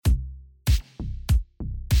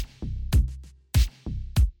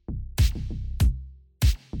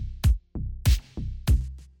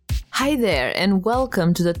Hi there, and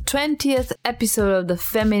welcome to the 20th episode of The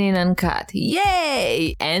Feminine Uncut.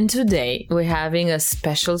 Yay! And today we're having a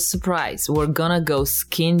special surprise. We're gonna go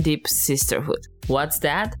skin deep sisterhood. What's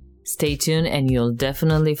that? Stay tuned and you'll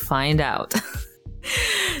definitely find out.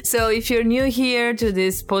 So if you're new here to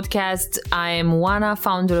this podcast, I am Juana,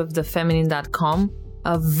 founder of thefeminine.com,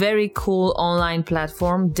 a very cool online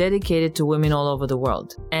platform dedicated to women all over the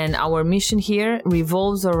world. And our mission here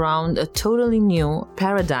revolves around a totally new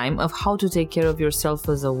paradigm of how to take care of yourself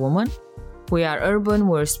as a woman. We are urban,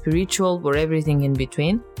 we're spiritual, we're everything in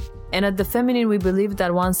between. And at The Feminine, we believe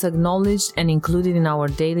that once acknowledged and included in our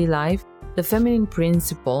daily life, the feminine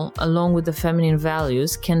principle, along with the feminine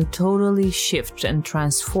values, can totally shift and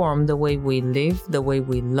transform the way we live, the way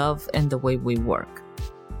we love, and the way we work.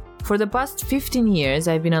 For the past 15 years,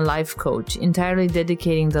 I've been a life coach, entirely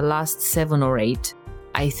dedicating the last 7 or 8,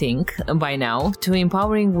 I think, by now, to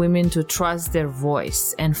empowering women to trust their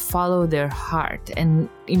voice and follow their heart and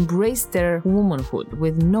embrace their womanhood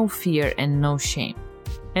with no fear and no shame.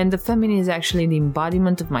 And The Feminine is actually the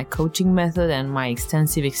embodiment of my coaching method and my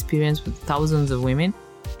extensive experience with thousands of women,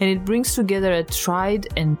 and it brings together a tried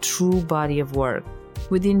and true body of work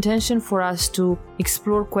with the intention for us to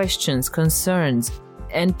explore questions, concerns,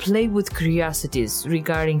 and play with curiosities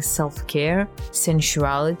regarding self-care,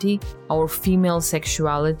 sensuality, our female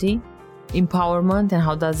sexuality, empowerment, and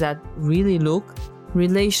how does that really look,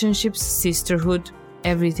 relationships, sisterhood,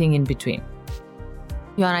 everything in between.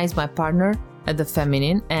 Joanna is my partner at The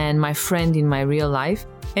Feminine and my friend in my real life,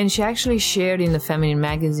 and she actually shared in The Feminine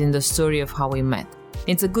magazine the story of how we met.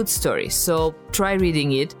 It's a good story, so try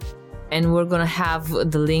reading it. And we're gonna have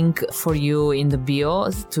the link for you in the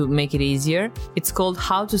bio to make it easier. It's called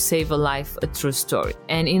How to Save a Life, a True Story.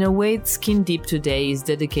 And in a way, Skin Deep today is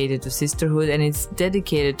dedicated to sisterhood and it's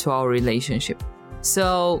dedicated to our relationship.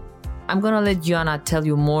 So I'm gonna let Joanna tell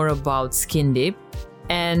you more about Skin Deep.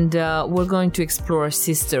 And we're going to explore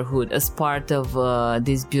sisterhood as part of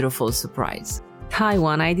this beautiful surprise. Hi,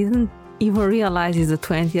 Juan. I didn't even realize it's the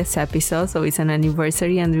 20th episode, so it's an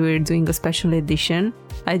anniversary and we're doing a special edition.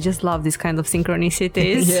 I just love this kind of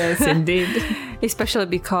synchronicities. Yes, indeed. Especially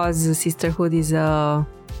because sisterhood is a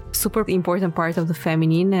super important part of The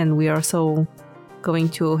Feminine, and we are also going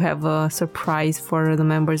to have a surprise for the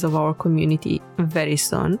members of our community very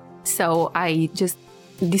soon. So I just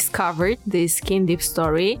discovered this Skin Deep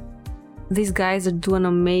story. These guys do an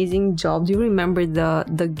amazing job. Do you remember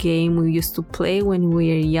the game we used to play when we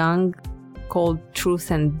were young called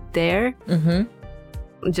Truth and Dare?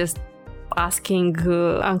 Mm-hmm. Just asking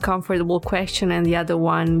uncomfortable question and the other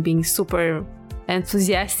one being super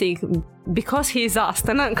enthusiastic because he's asked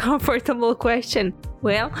an uncomfortable question.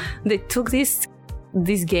 Well, they took this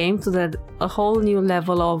game to a whole new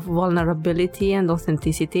level of vulnerability and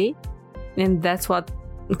authenticity, and that's what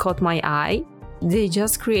caught my eye. They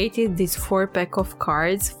just created this 4-pack of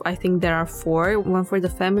cards. I think there are 4. One for the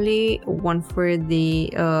family, one for the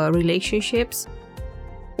relationships,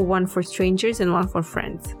 one for strangers, and one for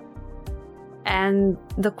friends. And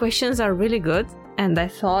the questions are really good. And I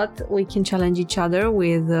thought we can challenge each other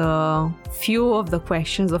with a few of the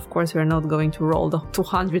questions. Of course, we're not going to roll the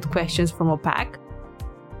 200 questions from a pack.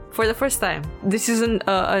 For the first time, this is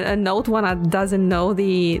a note. One that doesn't know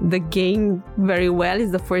the game very well.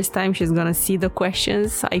 It's the first time she's gonna see the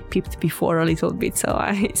questions. I peeped before a little bit, so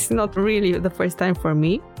it's not really the first time for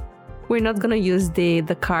me. We're not gonna use the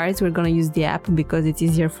cards. We're gonna use the app because it's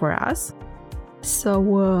easier for us.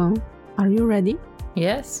 So, are you ready?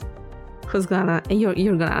 Yes. Who's gonna?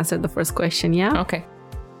 You're gonna answer the first question, yeah? Okay.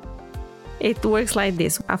 It works like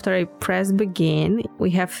this. After I press begin, we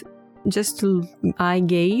have just to eye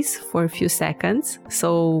gaze for a few seconds.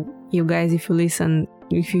 So you guys, if you listen,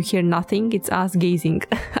 if you hear nothing, it's us gazing,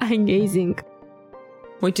 eye gazing.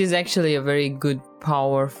 Which is actually a very good,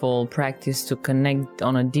 powerful practice to connect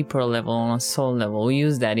on a deeper level, on a soul level. We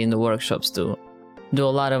use that in the workshops to do a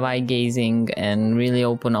lot of eye gazing and really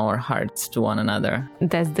open our hearts to one another.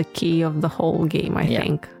 That's the key of the whole game, I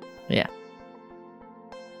think. Yeah.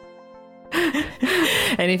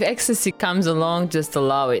 And if ecstasy comes along, just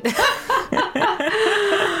allow it.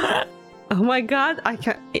 Oh my God,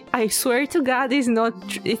 I swear to God, it's not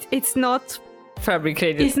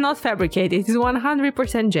fabricated. It's not fabricated. It's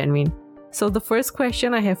 100% genuine. So the first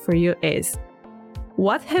question I have for you is,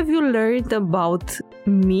 what have you learned about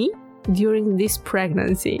me during this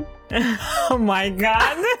pregnancy? Oh my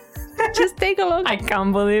God. Just take a look. I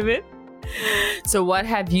can't believe it. So what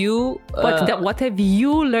have you... what have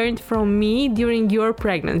you learned from me during your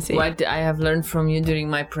pregnancy? What I have learned from you during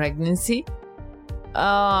my pregnancy?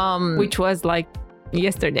 Which was like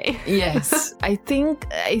yesterday. Yes. I think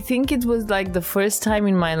it was like the first time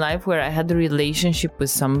in my life where I had a relationship with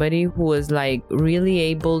somebody who was like really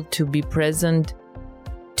able to be present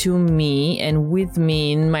to me and with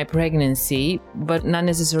me in my pregnancy, but not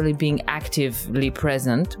necessarily being actively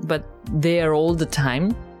present, but there all the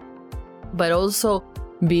time, but also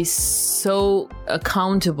be so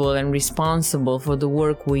accountable and responsible for the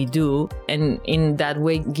work we do, and in that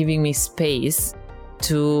way giving me space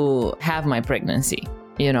to have my pregnancy,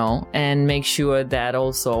 you know, and make sure that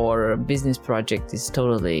also our business project is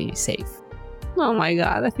totally safe. Oh my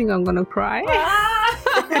God, I think I'm gonna cry.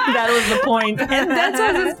 That was the point. And that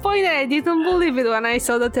was the point. I didn't believe it when I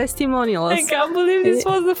saw the testimonials. I can't believe this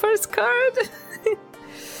was the first card.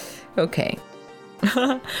 Okay.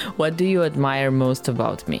 What do you admire most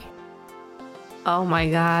about me? Oh my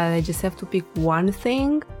God, I just have to pick one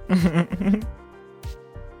thing.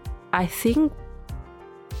 I think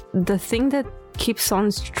the thing that keeps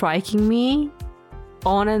on striking me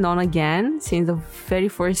on and on again since the very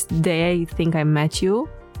first day I think I met you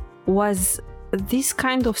was this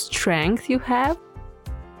kind of strength you have.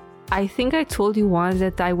 I think I told you once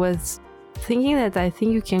that I was thinking that I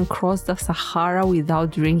think you can cross the Sahara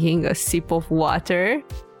without drinking a sip of water.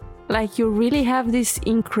 Like, you really have this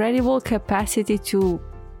incredible capacity to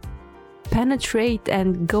penetrate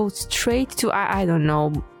and go straight to, I don't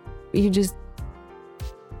know, you just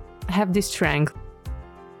have this strength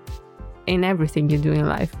in everything you do in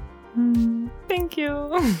life. Thank you.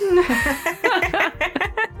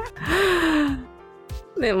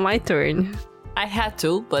 Then my turn. I had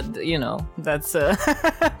to, but you know, that's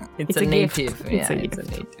it's a native. Gift. Yeah, it's a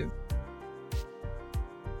native.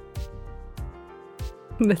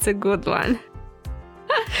 That's a good one.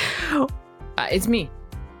 It's me.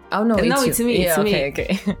 Oh no, it's me. Yeah, it's me.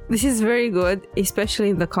 Okay. This is very good,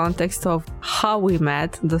 especially in the context of how we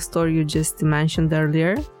met, the story you just mentioned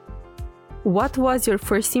earlier. What was your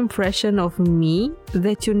first impression of me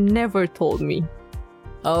that you never told me?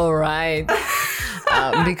 All right.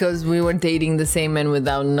 Because we were dating the same man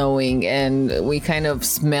without knowing, and we kind of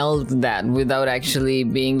smelled that without actually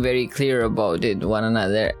being very clear about it one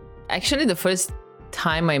another. Actually, the first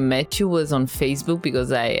time I met you was on Facebook,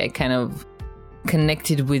 because I kind of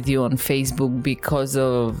connected with you on Facebook because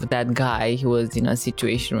of that guy who was in a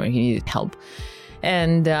situation where he needed help.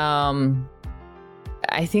 And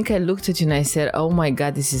I think I looked at you and I said, oh my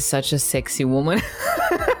God, this is such a sexy woman.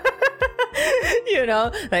 You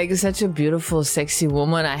know, like such a beautiful, sexy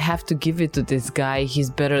woman. I have to give it to this guy. He's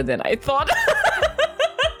better than I thought.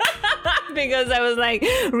 Because I was like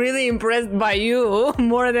really impressed by you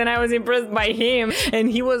more than I was impressed by him.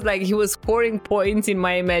 And he was scoring points in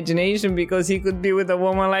my imagination because he could be with a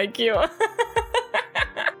woman like you.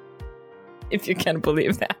 If you can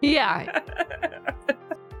believe that. Yeah.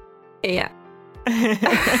 Yeah.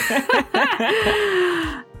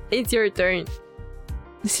 It's your turn.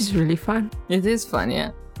 This is really fun. It is fun,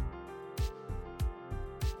 yeah.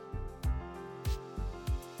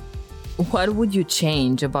 What would you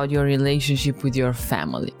change about your relationship with your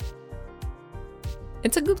family?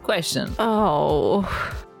 It's a good question. Oh.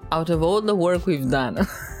 Out of all the work we've done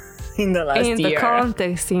in the last year. In the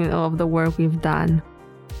context of the work we've done.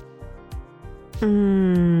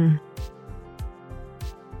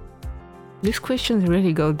 These questions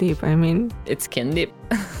really go deep. I mean, it's skin deep.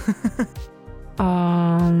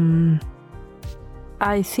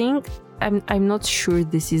 I think I'm not sure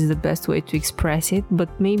this is the best way to express it, but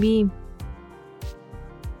maybe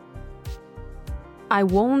I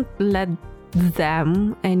won't let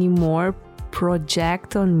them anymore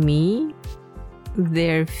project on me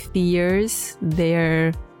their fears,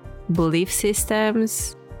 their belief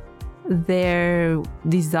systems, their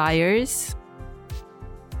desires.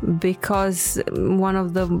 Because one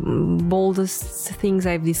of the boldest things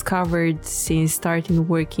I've discovered since starting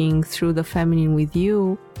working through the feminine with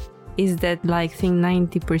you is that, like, I think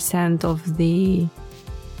 90% of the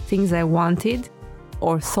things I wanted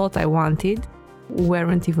or thought I wanted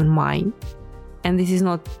weren't even mine. And this is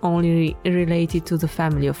not only related to the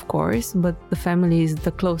family, of course, but the family is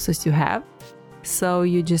the closest you have. So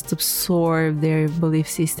you just absorb their belief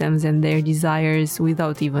systems and their desires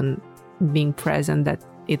without even being present that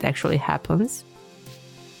it actually happens.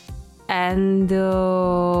 And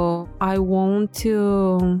I want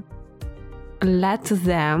to let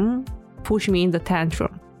them push me in the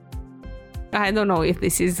tantrum. I don't know if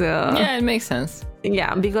this is yeah, it makes sense.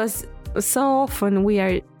 Yeah, because so often we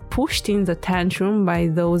are pushed in the tantrum by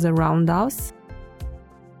those around us.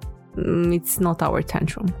 It's not our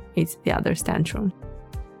tantrum, it's the other's tantrum.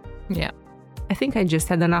 Yeah. I think I just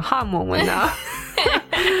had an aha moment now.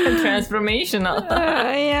 Transformational.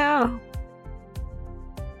 Yeah.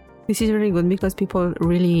 This is really good because people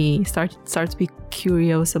really start to be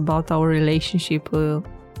curious about our relationship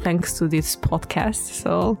thanks to this podcast.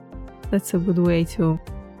 So that's a good way to...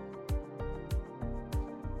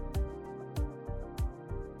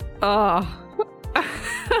 Oh...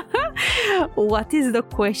 What is the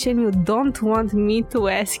question you don't want me to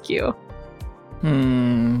ask you?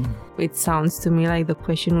 It sounds to me like the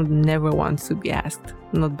question would never want to be asked.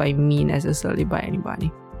 Not by me necessarily, by anybody.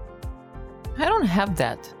 I don't have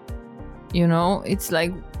that. You know, it's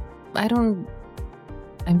like, I'm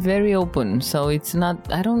very open. So it's not,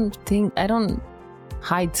 I don't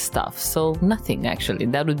hide stuff. So nothing, actually.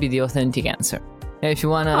 That would be the authentic answer. If you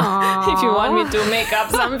want me to make up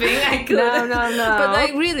something, I could. No. But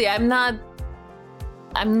like, really, I'm not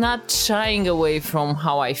shying away from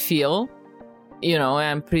how I feel. You know,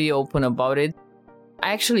 I'm pretty open about it.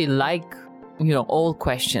 I actually like, all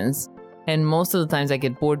questions. And most of the times I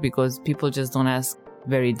get bored because people just don't ask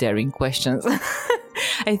very daring questions.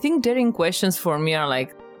 I think daring questions for me are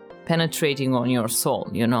like penetrating on your soul,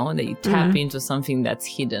 They tap into something that's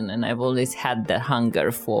hidden. And I've always had that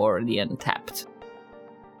hunger for the untapped.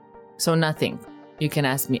 So nothing. You can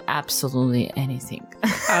ask me absolutely anything.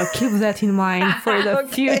 I'll keep that in mind for the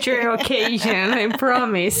future occasion, I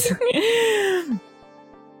promise.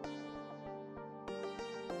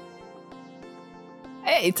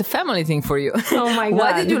 Hey, it's a family thing for you. Oh my God.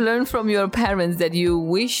 What did you learn from your parents that you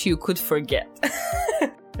wish you could forget?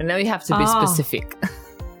 And now you have to be specific.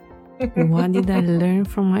 What did I learn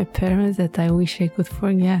from my parents that I wish I could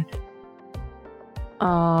forget?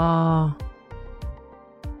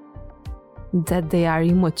 That they are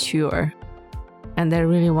immature, and I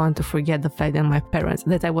really want to forget the fact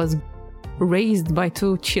that I was raised by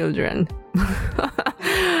 2 children.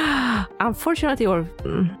 Unfortunately or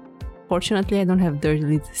fortunately, I don't have dirty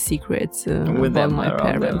little secrets about my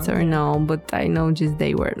parents or no, but I know just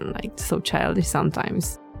they were like so childish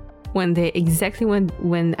sometimes. When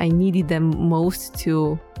I needed them most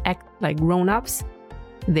to act like grown-ups,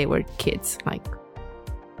 they were kids, like.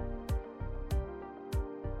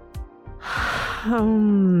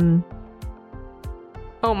 Oh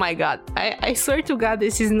my God, I swear to God,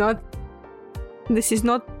 this is not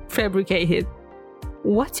fabricated.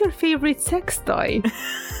 What's your favorite sex toy?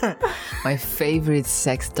 My favorite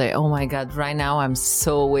sex toy, oh my God, right now I'm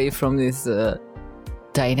so away from this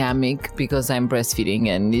dynamic because I'm breastfeeding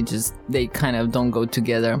and they kind of don't go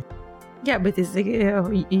together. Yeah, but it's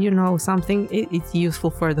something, it's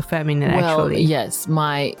useful for the feminine, well, actually. Yes,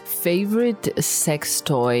 my favorite sex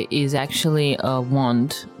toy is actually a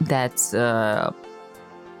wand that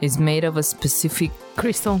is made of a specific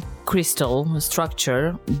crystal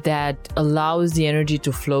structure that allows the energy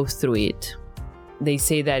to flow through it. They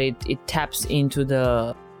say that it taps into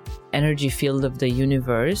the energy field of the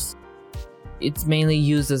universe. It's mainly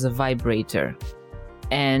used as a vibrator.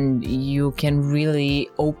 And you can really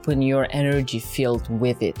open your energy field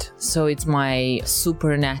with it. So it's my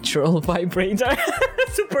supernatural vibrator,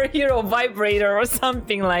 superhero vibrator or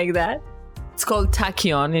something like that. It's called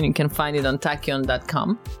Tachyon, and you can find it on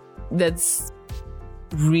tachyon.com. That's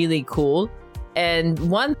really cool. And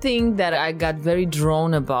one thing that I got very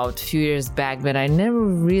drawn about a few years back, but I never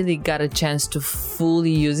really got a chance to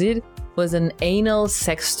fully use it, was an anal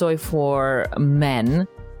sex toy for men.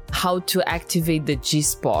 How to activate the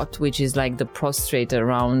G-spot, which is like the prostrate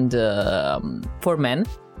around for men.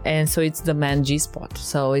 And so it's the man G-spot.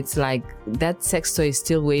 So it's like that sex toy is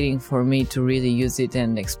still waiting for me to really use it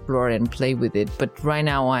and explore and play with it. But right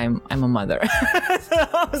now I'm a mother.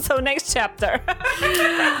 so next chapter.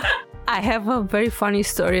 I have a very funny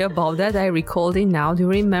story about that. I recalled it now. Do you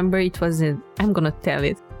remember I'm gonna tell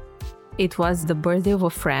it. It was the birthday of a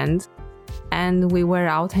friend. And we were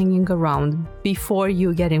out hanging around before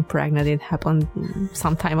you getting pregnant. It happened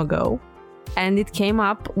some time ago. And it came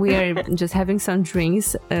up, we are just having some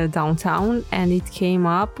drinks downtown. And it came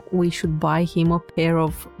up, we should buy him a pair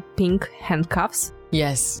of pink handcuffs.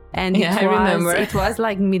 Yes. And I remember. It was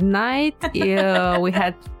like midnight. We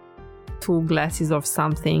had 2 glasses of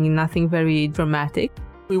something, nothing very dramatic.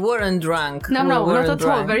 We weren't drunk. No, not at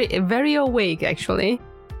all. Very, very awake, actually.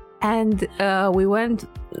 And we went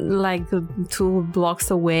like 2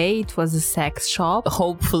 blocks away. It was a sex shop.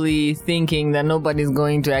 Hopefully thinking that nobody's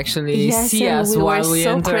going to actually see us while we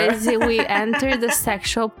enter. We were so crazy. We entered the sex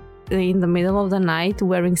shop in the middle of the night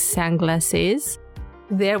wearing sunglasses.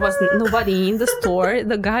 There was nobody in the store.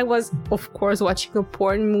 The guy was, of course, watching a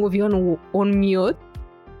porn movie on mute.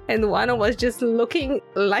 And Juana was just looking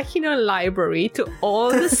like in a library to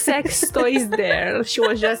all the sex toys there. She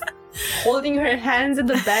was just holding her hands in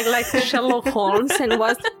the bag like Sherlock Holmes and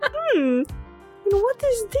was, what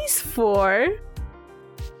is this for?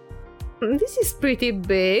 this is pretty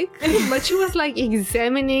big. But she was like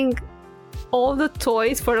examining all the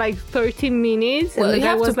toys for like 30 minutes. Well, and you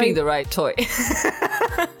have was to pick the right toy.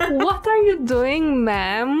 What are you doing,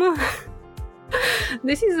 ma'am?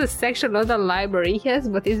 This is a section of the library, yes,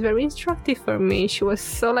 but it's very instructive for me. She was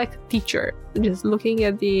so like a teacher, just looking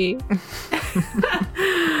at the...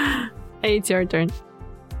 It's your turn.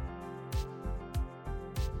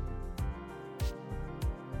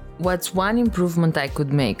 What's one improvement I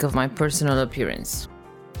could make of my personal appearance?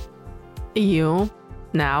 You,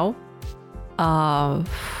 now? Nah,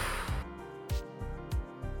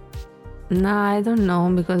 I don't know,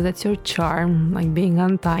 because that's your charm, like being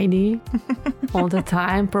untidy all the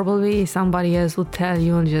time. Probably somebody else would tell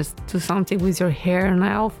you just do something with your hair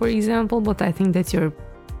now, for example, but I think that's your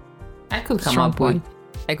I could strong point.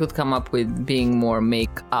 I could come up with being more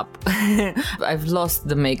make-up. I've lost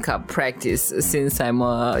the makeup practice since I'm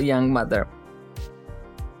a young mother.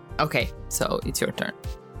 Okay, so it's your turn.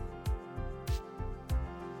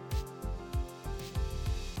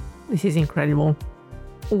 This is incredible.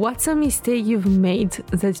 What's a mistake you've made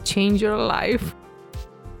that changed your life?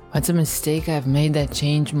 What's a mistake I've made that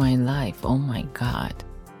changed my life? Oh my God.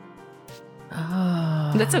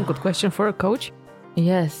 That's a good question for a coach.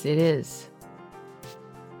 Yes, it is.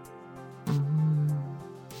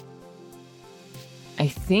 I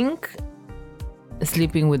think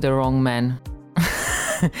sleeping with the wrong man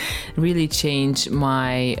really changed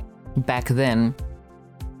my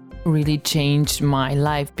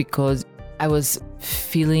life, because I was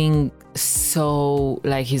feeling so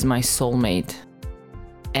like he's my soulmate,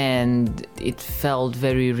 and it felt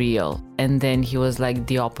very real. And then he was like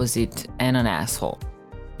the opposite and an asshole,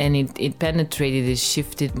 and it penetrated, it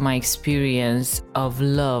shifted my experience of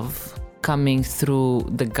love coming through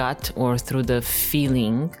the gut or through the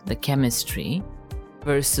feeling, the chemistry,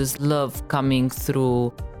 versus love coming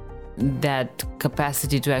through that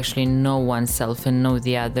capacity to actually know oneself and know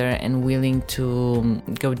the other, and willing to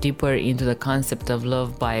go deeper into the concept of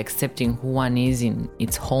love by accepting who one is in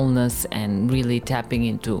its wholeness, and really tapping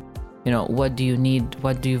into, you know, what do you need,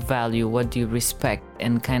 what do you value, what do you respect,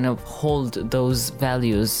 and kind of hold those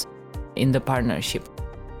values in the partnership.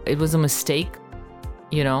 It was a mistake,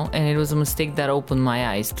 you know, and it was a mistake that opened my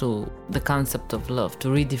eyes to the concept of love, to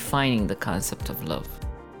redefining the concept of love.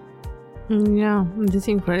 Yeah, that's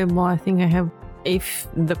incredible. I think if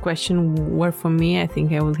the question were for me, I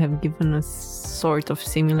think I would have given a sort of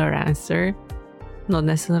similar answer. Not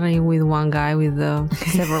necessarily with one guy, with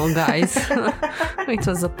several guys. It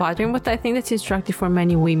was a pattern, but I think that's instructive for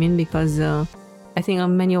many women, because I think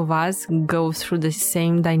many of us go through the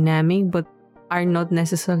same dynamic, but are not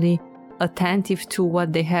necessarily attentive to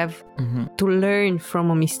what they have to learn from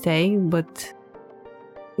a mistake, but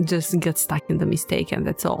just get stuck in the mistake, and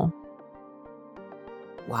that's all.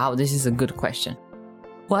 Wow, this is a good question.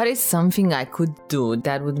 What is something I could do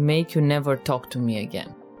that would make you never talk to me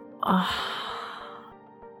again?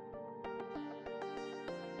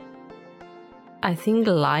 I think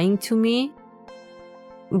lying to me,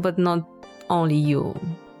 but not only you,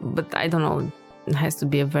 but I don't know, it has to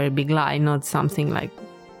be a very big lie, not something like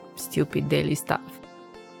stupid daily stuff.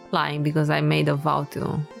 Lying because I made a vow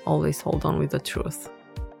to always hold on with the truth.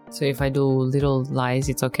 So if I do little lies,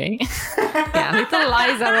 it's okay? Yeah, little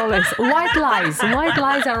lies are always... White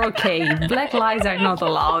lies are okay. Black lies are not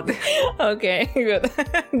allowed. Okay, good.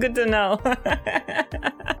 Good to know.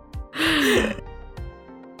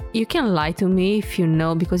 You can lie to me if you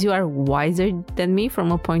know, because you are wiser than me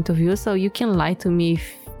from a point of view, so you can lie to me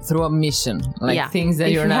if... Through a mission, like things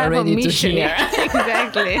that you're not ready to share.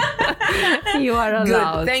 Exactly. You are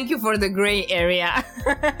allowed. Good. Thank you for the gray area.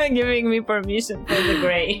 Giving me permission for the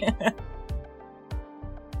gray.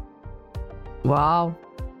 Wow.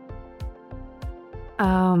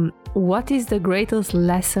 What is the greatest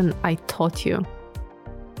lesson I taught you?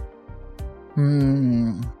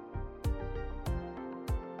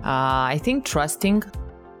 I think trusting.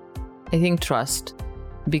 I think trust.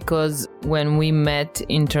 Because when we met,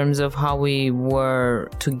 in terms of how we were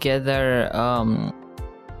together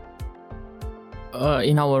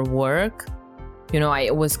in our work, you know,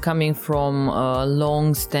 I was coming from a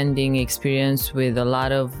long-standing experience with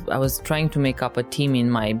I was trying to make up a team in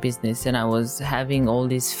my business, and I was having all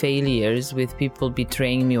these failures with people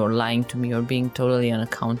betraying me or lying to me or being totally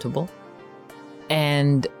unaccountable.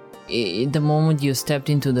 And the moment you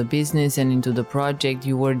stepped into the business and into the project,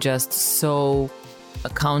 you were just so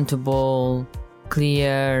accountable,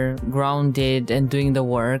 clear, grounded, and doing the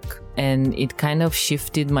work. And it kind of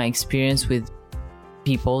shifted my experience with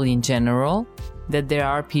people in general, that there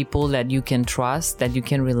are people that you can trust, that you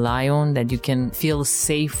can rely on, that you can feel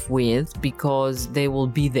safe with, because they will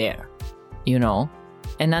be there. you know,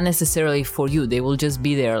 and not necessarily for you. They will just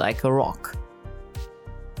be there like a rock.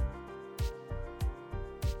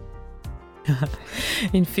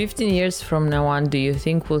 In 15 years from now on, do you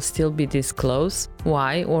think we'll still be this close?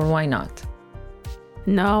 Why or why not?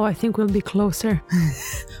 No, I think we'll be closer.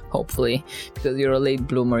 Hopefully, because you're a late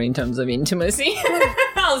bloomer in terms of intimacy.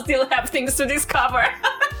 I'll still have things to discover.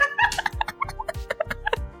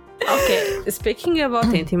 Okay, speaking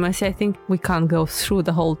about intimacy, I think we can't go through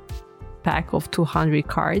the whole pack of 200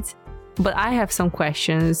 cards. But I have some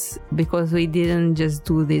questions because we didn't just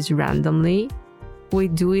do this randomly. We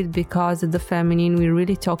do it because at the feminine, we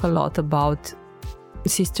really talk a lot about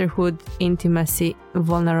sisterhood, intimacy,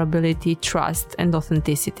 vulnerability, trust, and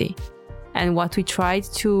authenticity. And what we tried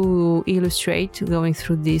to illustrate going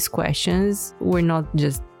through these questions, we're not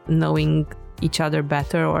just knowing each other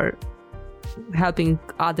better or helping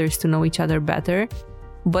others to know each other better,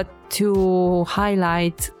 but to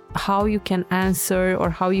highlight how you can answer or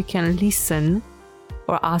how you can listen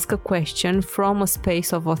or ask a question from a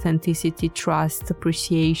space of authenticity, trust,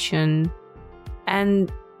 appreciation.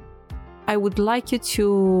 And I would like you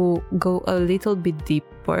to go a little bit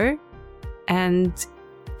deeper and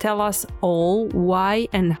tell us all why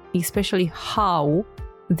and especially how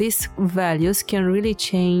these values can really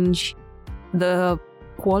change the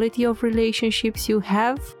quality of relationships you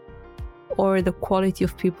have or the quality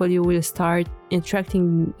of people you will start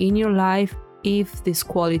attracting in your life if these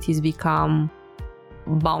qualities become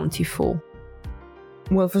bountiful.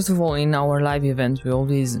 Well, first of all, in our live events, we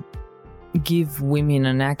always give women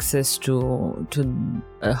an access to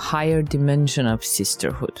a higher dimension of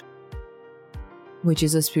sisterhood, which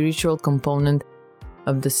is a spiritual component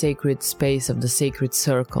of the sacred space, of the sacred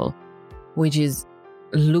circle, which is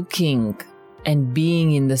looking and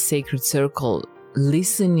being in the sacred circle,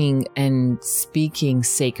 listening and speaking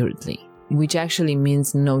sacredly, which actually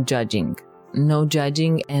means no judging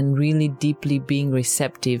and really deeply being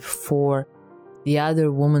receptive for the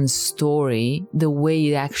other woman's story, the way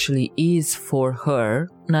it actually is for her,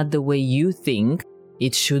 not the way you think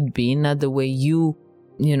it should be, not the way you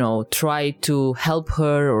try to help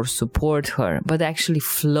her or support her, but actually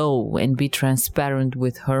flow and be transparent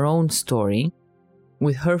with her own story,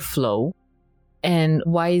 with her flow. And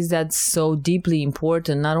why is that so deeply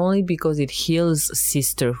important? Not only because it heals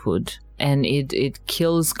sisterhood and it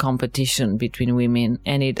kills competition between women,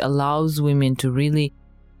 and it allows women to really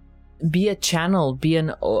be a channel, be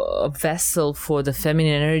a vessel for the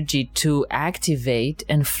feminine energy to activate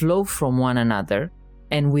and flow from one another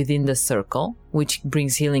and within the circle, which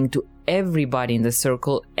brings healing to everybody in the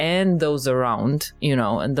circle and those around,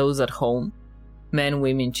 and those at home, men,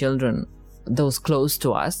 women, children, those close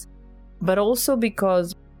to us. But also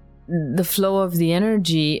because the flow of the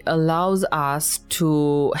energy allows us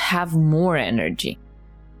to have more energy.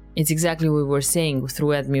 It's exactly what we were saying.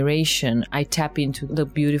 Through admiration, I tap into the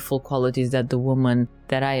beautiful qualities that the woman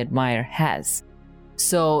that I admire has.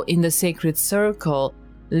 So in the sacred circle,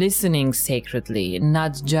 listening sacredly,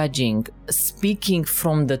 not judging, speaking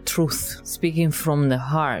from the truth, speaking from the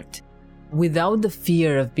heart, without the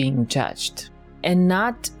fear of being judged, and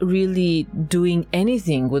not really doing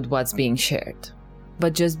anything with what's being shared,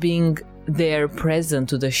 but just being there present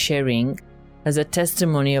to the sharing as a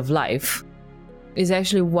testimony of life, is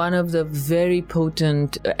actually one of the very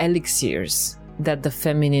potent elixirs that the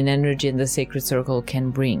feminine energy and the sacred circle can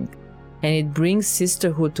bring. And it brings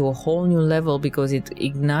sisterhood to a whole new level because it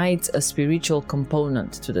ignites a spiritual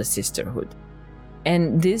component to the sisterhood.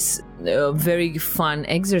 And this very fun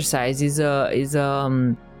exercise is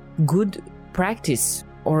a good practice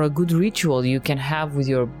or a good ritual you can have with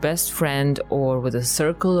your best friend or with a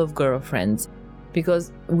circle of girlfriends,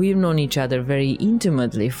 because we've known each other very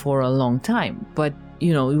intimately for a long time, but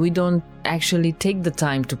we don't actually take the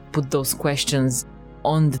time to put those questions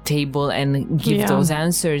on the table and give those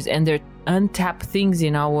answers, and they're untapped things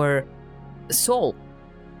in our soul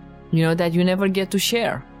that you never get to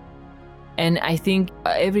share. And I think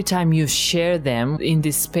every time you share them in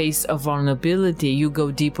this space of vulnerability, you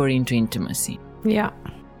go deeper into intimacy. Yeah.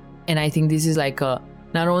 And I think this is like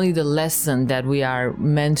not only the lesson that we are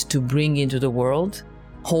meant to bring into the world,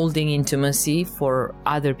 holding intimacy for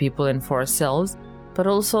other people and for ourselves, but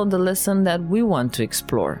also the lesson that we want to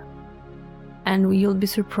explore. And you'll be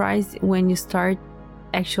surprised when you start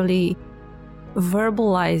actually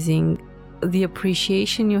verbalizing the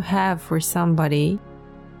appreciation you have for somebody.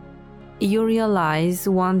 You realize,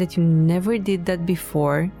 one, that you never did that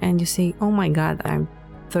before, and you say, oh my God, I'm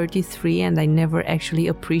 33 and I never actually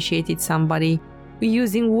appreciated somebody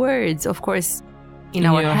using words. Of course, in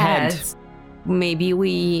our heads, maybe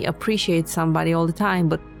we appreciate somebody all the time,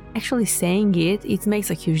 but actually saying it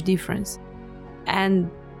makes a huge difference. And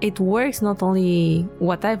it works not only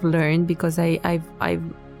what I've learned, because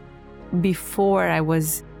before I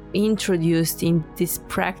was introduced in this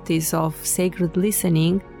practice of sacred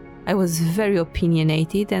listening, I was very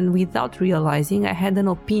opinionated, and without realizing, I had an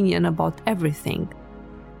opinion about everything.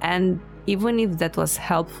 And even if that was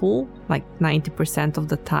helpful, like 90% of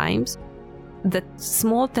the times, that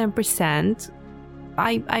small 10%,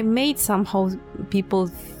 I made somehow people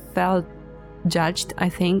felt judged, I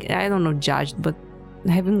think. I don't know, judged, but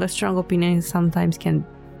having a strong opinion sometimes can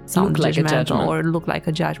sound look like a judgment or look like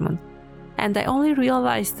a judgment. And I only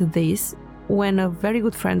realized this when a very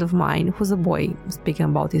good friend of mine, who's a boy, speaking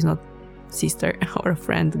about is not sister or a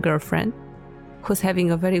friend, girlfriend, who's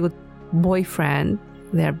having a very good boyfriend,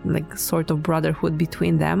 they're like sort of brotherhood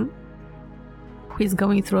between them, who is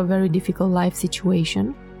going through a very difficult life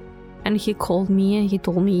situation. And he called me and he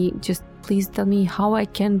told me, just please tell me how I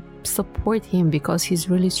can support him, because he's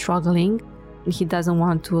really struggling. He doesn't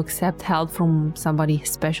want to accept help from somebody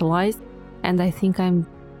specialized. And I think I'm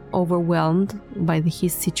overwhelmed by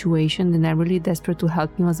his situation, and I'm really desperate to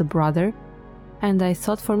help him as a brother. And I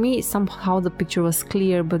thought, for me, somehow the picture was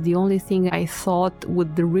clear, but the only thing I thought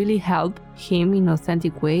would really help him in an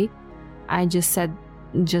authentic way, I just said,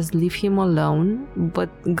 just leave him alone, but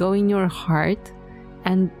go in your heart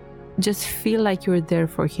and just feel like you're there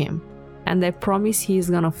for him. And I promise he's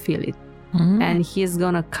gonna feel it. And he's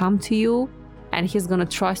gonna come to you, and he's gonna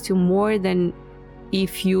trust you more than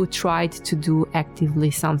if you tried to do actively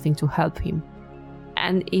something to help him.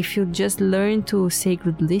 And if you just learn to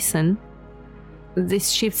sacred listen, this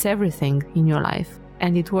shifts everything in your life,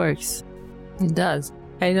 and it works. It does.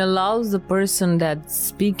 And it allows the person that's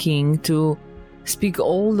speaking to speak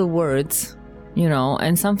all the words,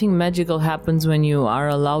 and something magical happens when you are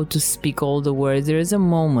allowed to speak all the words. There is a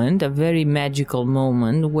moment, a very magical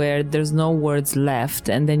moment, where there's no words left,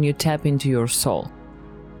 and then you tap into your soul.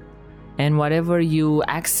 And whatever you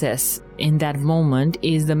access in that moment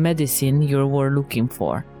is the medicine you were looking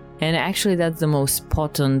for. And actually, that's the most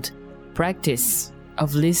potent practice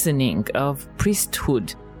of listening, of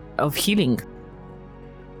priesthood, of healing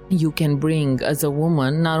you can bring as a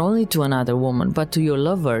woman, not only to another woman, but to your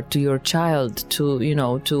lover, to your child, to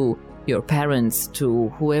your parents, to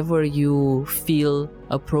whoever you feel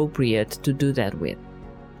appropriate to do that with.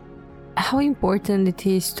 How important it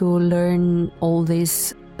is to learn all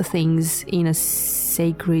these things in a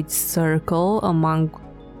sacred circle among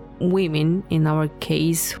women, in our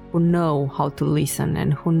case, who know how to listen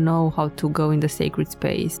and who know how to go in the sacred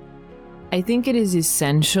space. I think it is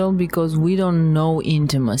essential because we don't know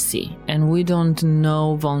intimacy, and we don't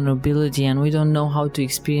know vulnerability, and we don't know how to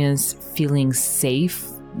experience feeling safe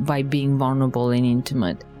by being vulnerable and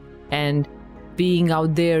intimate. And being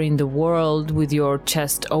out there in the world with your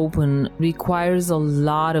chest open requires a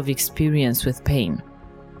lot of experience with pain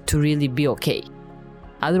to really be okay.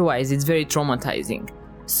 Otherwise, it's very traumatizing.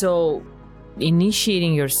 So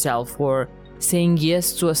initiating yourself or saying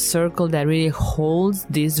yes to a circle that really holds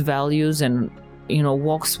these values and,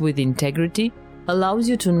 walks with integrity allows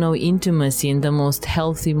you to know intimacy in the most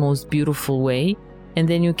healthy, most beautiful way. And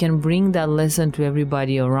then you can bring that lesson to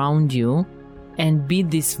everybody around you and be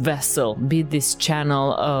this vessel, be this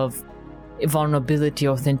channel of vulnerability,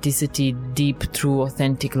 authenticity, deep, true,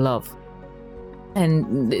 authentic love.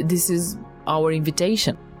 And this is our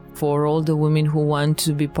invitation for all the women who want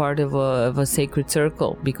to be part of a sacred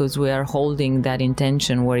circle, because we are holding that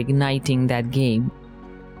intention, we're igniting that game,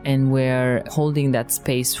 and we're holding that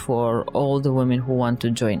space for all the women who want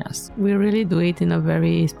to join us. We really do it in a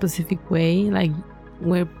very specific way, like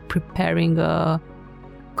we're preparing a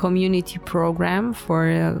community program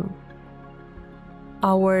for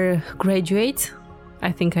our graduates.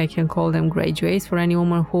 I think I can call them graduates. For any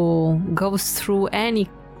woman who goes through any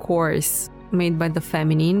course made by the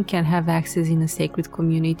feminine can have access in a sacred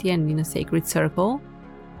community and in a sacred circle.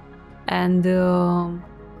 And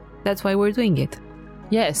that's why we're doing it.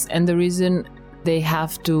 Yes, and the reason they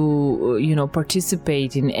have to,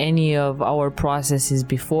 participate in any of our processes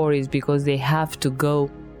before is because they have to go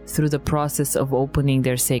through the process of opening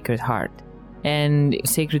their sacred heart. And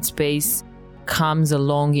sacred space comes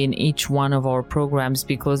along in each one of our programs,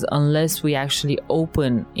 because unless we actually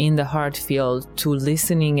open in the heart field to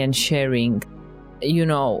listening and sharing,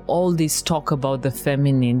 all this talk about the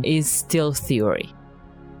feminine is still theory.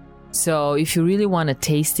 So if you really want to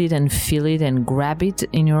taste it and feel it and grab it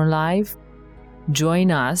in your life,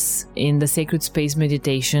 join us in the Sacred Space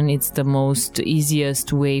Meditation. It's the most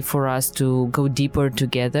easiest way for us to go deeper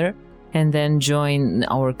together, and then join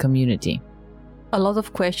our community. A lot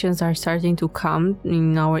of questions are starting to come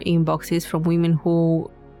in our inboxes from women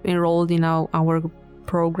who enrolled in our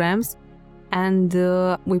programs. And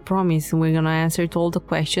we promise we're gonna answer to all the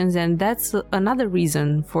questions, and that's another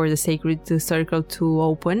reason for the Sacred Circle to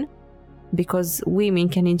open, because women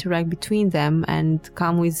can interact between them and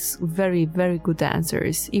come with very, very good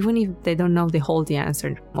answers, even if they don't know the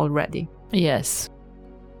answer already. Yes.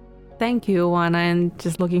 Thank you, Anna, and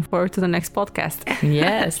just looking forward to the next podcast.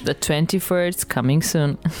 Yes, the 21st coming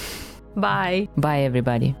soon. Bye. Bye,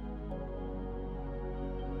 everybody.